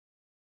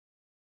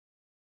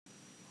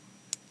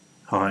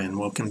Hi and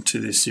welcome to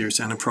this XERAS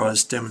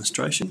Enterprise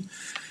demonstration.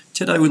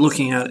 Today we're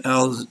looking at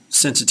our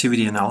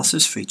sensitivity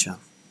analysis feature.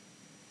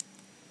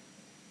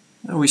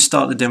 Now we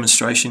start the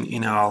demonstration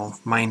in our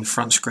main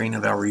front screen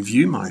of our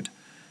review mode,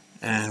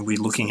 and we're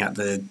looking at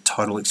the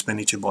total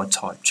expenditure by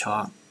type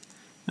chart.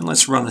 And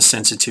let's run the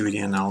sensitivity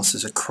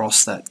analysis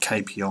across that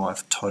KPI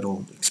of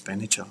total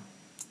expenditure.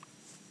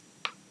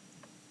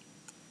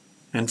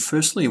 And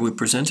firstly, we're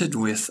presented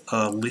with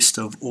a list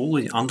of all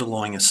the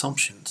underlying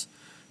assumptions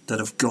that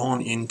have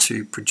gone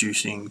into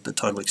producing the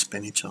total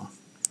expenditure.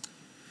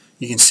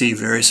 You can see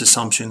various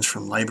assumptions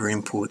from labour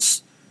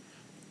inputs,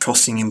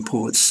 costing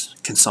inputs,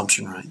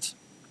 consumption rates.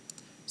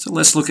 So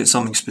let's look at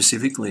something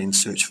specifically and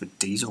search for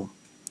diesel.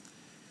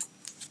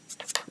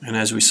 And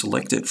as we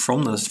select it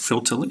from the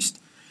filter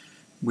list,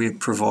 we're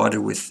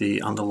provided with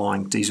the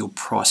underlying diesel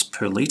price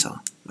per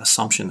litre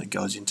assumption that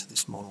goes into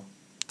this model.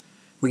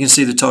 We can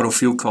see the total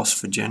fuel costs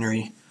for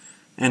January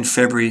and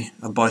February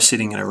are both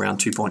sitting at around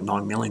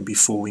 2.9 million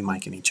before we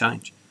make any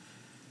change.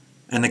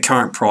 And the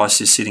current price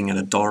is sitting at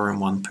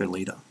 $1.01 per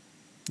litre.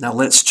 Now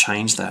let's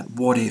change that.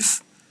 What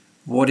if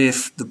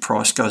the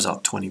price goes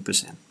up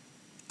 20%?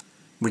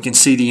 We can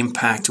see the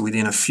impact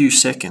within a few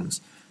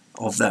seconds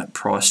of that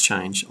price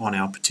change on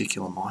our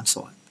particular mine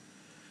site.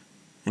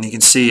 And you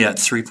can see at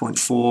around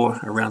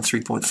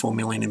 3.4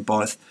 million in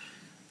both,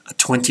 a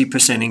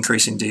 20%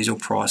 increase in diesel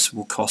price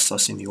will cost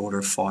us in the order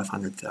of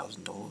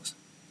 $500,000.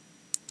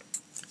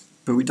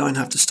 But we don't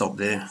have to stop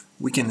there.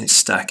 We can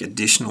stack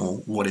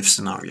additional what-if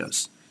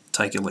scenarios.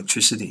 Take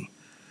electricity.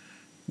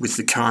 With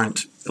the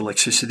current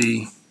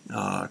electricity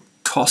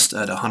cost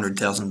at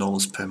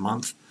 $100,000 per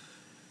month,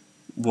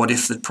 what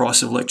if the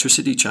price of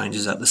electricity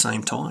changes at the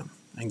same time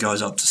and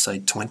goes up to, say,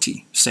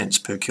 20 cents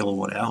per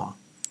kilowatt hour?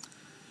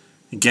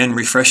 Again,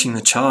 refreshing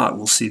the chart,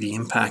 we'll see the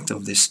impact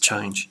of this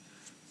change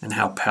and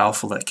how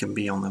powerful that can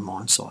be on the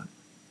mine site.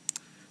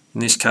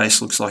 In this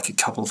case, looks like a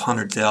couple of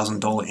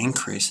 $100,000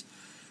 increase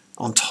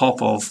on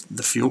top of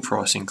the fuel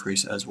price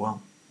increase as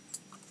well.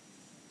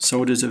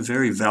 So it is a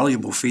very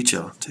valuable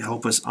feature to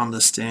help us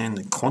understand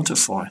and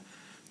quantify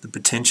the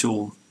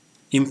potential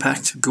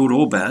impact, good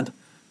or bad,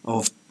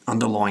 of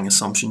underlying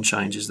assumption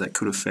changes that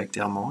could affect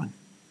our mine.